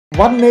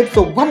វណ្ណេត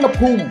សុវណ្ណ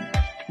ភូមិ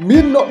មា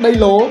នលោកដី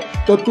ឡូ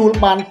ទទួល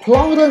បានប្ល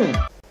ង់រឹង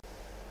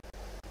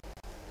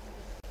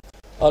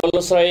លោ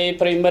កស្រី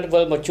ប្រិមិត្តវិ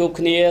លមកជួប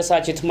គ្នាសា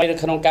ជាថ្មីនៅ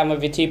ក្នុងកម្ម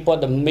វិធីព័ត៌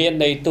មាន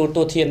នៃទូរទ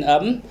ស្សន៍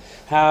TNM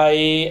ហើយ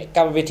ក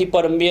ម្មវិធីព័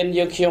ត៌មាន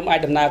យើងខ្ញុំអាច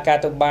ដំណើរការ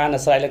ទៅបាន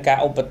អាស្រ័យលើការ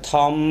ឧបត្ថ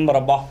ម្ភរ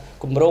បស់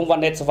គម្រោងវ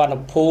ណ្ណេតសុវណ្ណ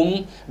ភូមិ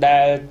ដែ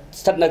ល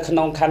ស្ថិតនៅក្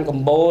នុងខណ្ឌកំ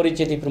បូររាជ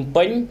ធានីភ្នំ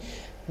ពេញ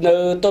នៅ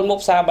ទល់មុខ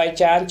ផ្សារបាយ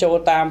ចានចូល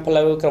តាមផ្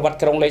លូវក្រវ៉ាត់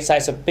ក្រុងលេខ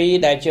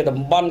42ដែលជាតំ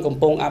បន់កំ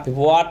ពុងអភិ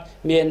វឌ្ឍ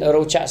មាន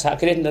រោងចក្រសហ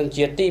គ្រាសនិង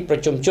ជាទីប្រ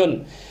ជុំជន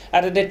អ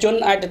តិថិជន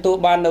អាចទទួល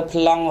បាននៅប្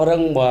លង់រឹ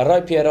ង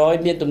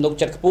 100% មានទំនុក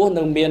ចិត្តខ្ពស់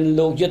និងមាន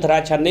លោកយុទ្ធរា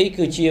ឆានី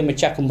គឺជាម្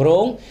ចាស់គម្រោ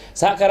ង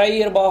សហការី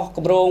របស់គ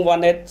ម្រោងវ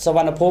ណ្ណេតសុវ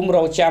ណ្ណភូមិរ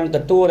ងចាំទ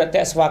ទួលរ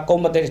យៈស្វាគម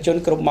ន៍អតិថិជន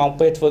គ្រប់ម៉ោង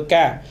ពេលធ្វើ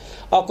ការ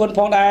អរគុណផ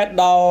ងដែរ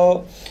ដល់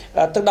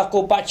ទឹកដោះគោ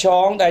ប៉ាក់ឆ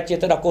ងដែលជា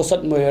ទឹកដោះគោសុ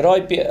ទ្ធ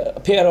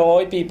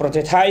 100% ពីប្រ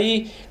ទេសថៃ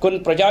គុណ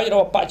ប្រយោជន៍រ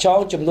បស់ប៉ាក់ឆង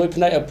ជំនួយ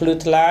ផ្នែកឲ្យភ្លឺ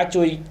ថ្លា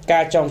ជួយកា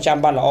រចងចាំ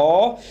បានល្អ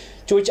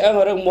ជួយឆ្អឹង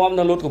រឹងមាំ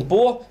នៅលូតកម្ព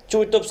ស់ជួ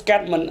យទប់ស្កា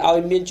ត់មិនឲ្យ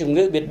មានជំ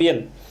ងឺបៀតបៀន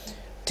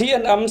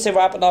TNM សេ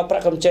វាផ្ដល់ប្រា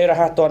ក់កម្ចីរ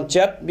ហ័សទាន់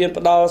ចិត្តមាន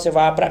ផ្ដល់សេ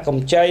វាប្រាក់ក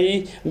ម្ចី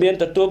មាន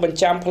ទទួលបញ្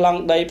ចាំប្លង់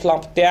ដីប្ល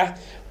ង់ផ្ទះ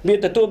មាន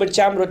ទទួលបញ្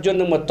ចាំរថយន្ត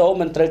និងម៉ូតូ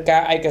មិនត្រូវកា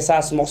រឯកសា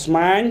រស្មុគស្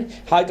មាញ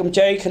ហើយកម្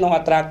ចីក្នុងអ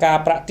ត្រាការ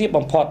ប្រាក់ទាប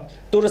បំផុត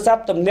ទូរស័ព្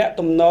ទទំនាក់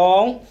ទំន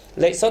ង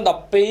លេខ012 69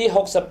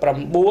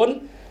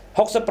 6679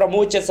 098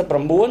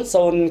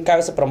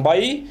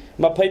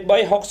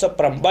 23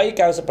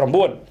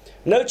 68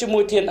 99នៅជាមួ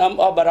យTNM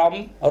អស់បារម្ភ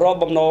រាល់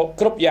បំណុល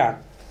គ្រប់យ៉ាង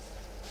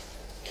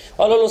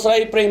អរលោកស្រី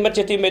ប្រិមិត្ត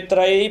ជាទីមេត្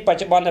រីបច្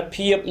ចុប្បន្ន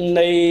ភាព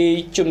នៃ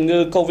ជំងឺ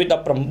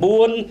Covid-19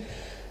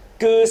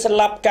 គឺស្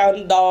លាប់កើន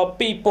ដល់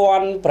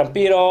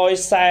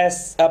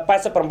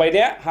 2788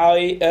 នាក់ហើយ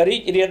រី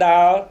ករាលដា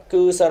ល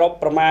គឺសរុប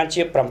ប្រមាណ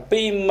ជា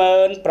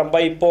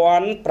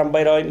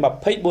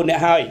 78824 នា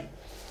ក់ហើយ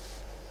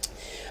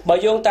បើ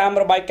យោងតាម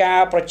របាយការ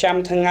ណ៍ប្រចាំ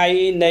ថ្ងៃ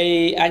នៃ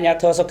អាជ្ញា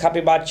ធរសុខា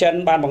ភិបាលចិន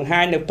បានបង្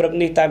ហាញនៅព្រឹក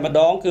នេះតែម្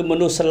ដងគឺម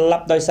នុស្សស្លា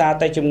ប់ដោយសារ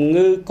តែជំ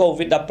ងឺ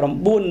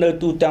Covid-19 នៅ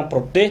ទូទាំងប្រ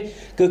ទេស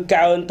គឺ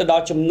កើនទៅដ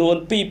ល់ចំនួន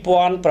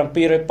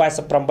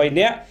 2788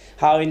 នាក់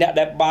ហើយអ្នក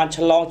ដែលបាន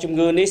ឆ្លងជំ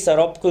ងឺនេះស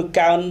រុបគឺ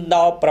កើនដ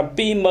ល់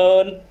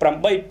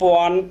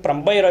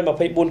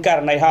 78824 ករ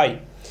ណីហើយ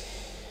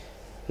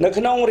នៅ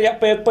ក្នុងរយៈ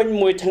ពេលពេញ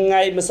មួយថ្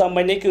ងៃម្សិល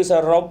មិញនេះគឺស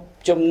រុប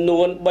ចំ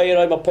នួន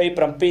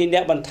327នា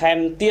ក់បន្ថែម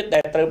ទៀត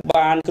ដែលត្រូវ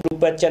បានគ្រូ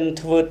ពេទ្យចិន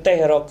ធ្វើតេស្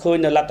តរកឃើញ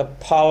នៅលទ្ធ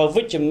ផល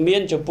វិជ្ជមា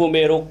នចំពោះ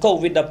មេរោគ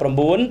Covid-19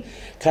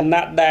 ខ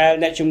ណៈដែល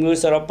អ្នកជំងឺ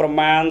សរុបប្រ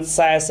មាណ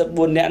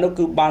44នាក់នោះ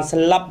គឺបានស្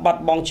លាប់បា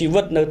ត់បង់ជី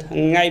វិតនៅថ្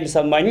ងៃម្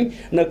សិលមិញ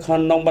នៅក្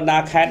នុងបណ្ដា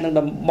ខេត្តនិង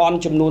តំបន់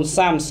ចំនួន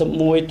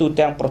31ទូ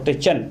ទាំងប្រទេស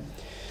ចិន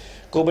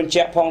គូបញ្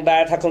ជាក់ផងដែ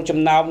រថាក្នុងចំ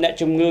ណោមអ្នក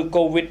ជំងឺ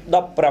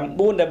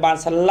Covid-19 ដែលបាន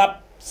ស្លាប់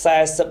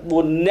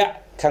44នាក់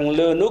ខាង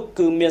លើនោះ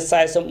គឺមាន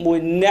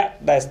41នាក់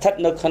ដែលស្ថិត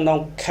នៅក្នុង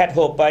ខេត្ត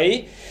ហូបៃ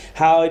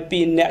ហើយ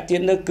2នាក់ទៀ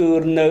តនោះគឺ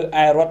នៅ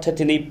ឯរដ្ឋ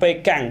ធានីប៉េ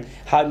កាំង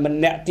ហើយម្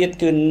នាក់ទៀត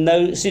គឺនៅ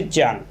ស៊ីជី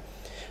យ៉ាង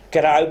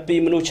ក្រៅពី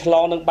មនុស្សឆ្ល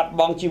ងនិងបាត់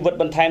បង់ជីវិត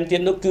បន្ថែមទៀ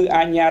តនោះគឺ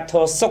អាជ្ញាធ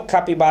រសុខា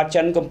ភិបាល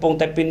ចិនកំពុង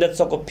តែពិនិត្យ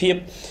សុខភាព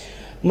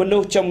មនុ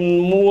ស្សចំ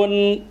នួន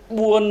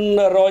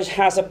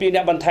452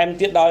នាក់បន្ថែម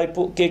ទៀតដោយ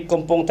ពួកគេ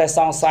កំពុងតែស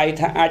ង្ស័យ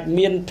ថាអាច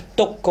មានផ្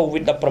ទុក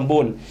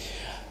Covid-19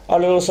អរ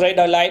លោកស្រី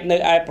ដោយឡែកនៅ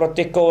ឯប្រ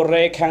ទេសកូ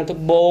រ៉េខាងត្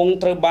បូង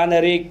ត្រូវបាន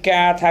រាយ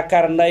ការណ៍ថាក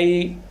រណី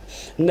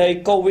នៃ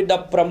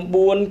Covid-19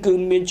 គឺ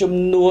មានចំ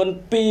នួន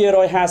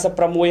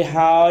256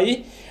ហើយ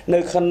នៅ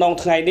ក្នុង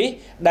ថ្ងៃនេះ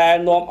ដែល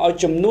នាំឲ្យ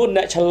ចំនួន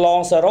អ្នកឆ្លង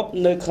សរុប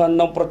នៅក្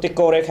នុងប្រទេស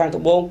កូរ៉េខាង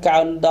ត្បូងកើ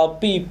នដល់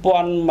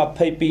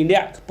2022នា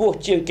ក់ខ្ពស់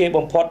ជាងគេ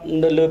បំផុត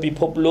នៅលើពិ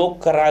ភពលោក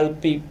ក្រៅ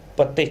ពី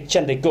ប្រទេស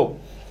ចិនទេគូ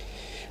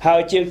ហើ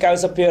យជាង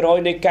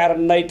 90% នៃករ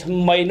ណីថ្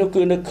មីនោះ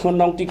គឺនៅក្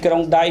នុងទីក្រុ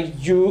ងដៃ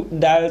យូ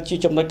ដែលជា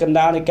ចំណុចកណ្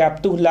ដាលនៃការ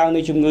ផ្ទុះឡើង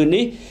នៃជំងឺ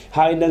នេះ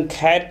ហើយនឹង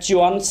ខេត្ត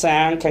ជាន់សា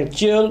ងខាង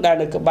ជើងដែល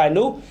នៅក្បែរ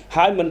នោះ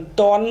ហើយមិន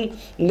ទាន់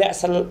អ្នក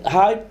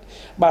ហើយ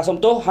បាទសំ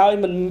ទោសហើយ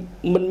មិ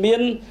នមា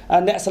ន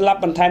អ្នកស្លាប់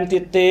បន្ថែមទៀ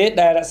តទេ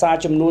ដែលរក្សា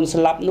ចំនួន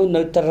ស្លាប់នោះ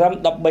នៅត្រឹម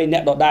13អ្ន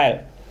កដដែល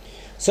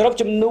សរុប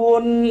ចំនួ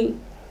ន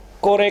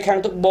កូរ៉េខាង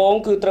ត្បូង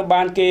គឺត្រូវ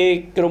បានគេ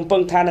រំពឹ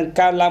ងថានឹង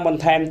កើនឡើងប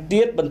ន្ថែម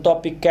ទៀតបន្ទាប់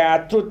ពីការ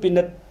ត្រួតពិ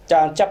និត្យ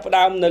ចាប់ផ្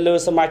ដើមនៅលើ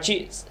សមាជិក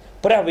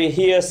ព្រះវិ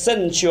ហារសិន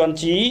ជួន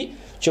ជី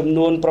ចំ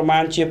នួនប្រមា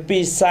ណជា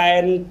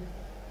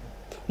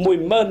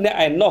210,000នាក់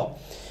ឯណោះ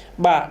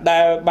បាទ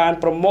ដែលបាន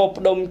ប្រមូល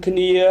ផ្ដុំគ្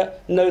នា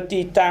នៅទី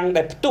តាំង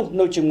ដែលផ្ទុះ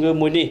នៅជំងឺ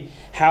មួយនេះ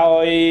ហើ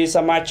យស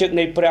មាជិក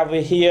នៃព្រះ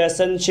វិហារ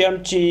សិនជួន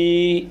ជី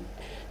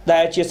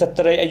ដែលជាស្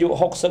ត្រីអាយុ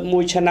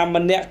61ឆ្នាំ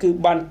ម្នាក់គឺ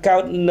បានកើ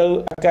តនៅ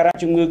អាការៈ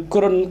ជំងឺ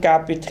គ្រុនកាល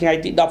ពីថ្ងៃ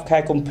ទី10ខែ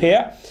កុម្ភៈ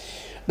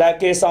ដែល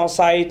គេសង្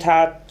ស័យថា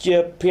ជា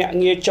ភ្នាក់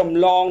ងារចម្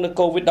លងនៅ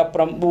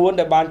Covid-19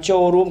 ដែលបានចូ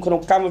លរួមក្នុ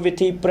ងកម្មវិ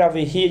ធីព្រះ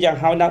វិហារយ៉ាង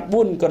ហោចណាស់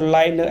4កន្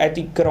លែងនៅឯ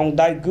ទីក្រុង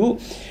ដៃគូ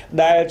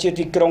ដែលជា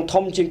ទីក្រុង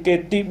ធំជាងគេ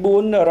ទី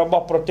4រប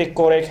ស់ប្រទេស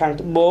កូរ៉េខាង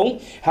ត្បូង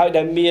ហើយ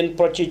ដែលមាន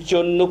ប្រជាជ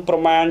ននោះប្រ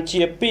មាណ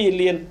ជា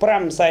 2.5 លាន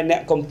នា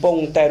ក់កំពុង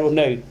តែរស់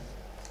នៅ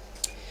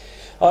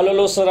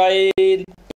លោកស្រី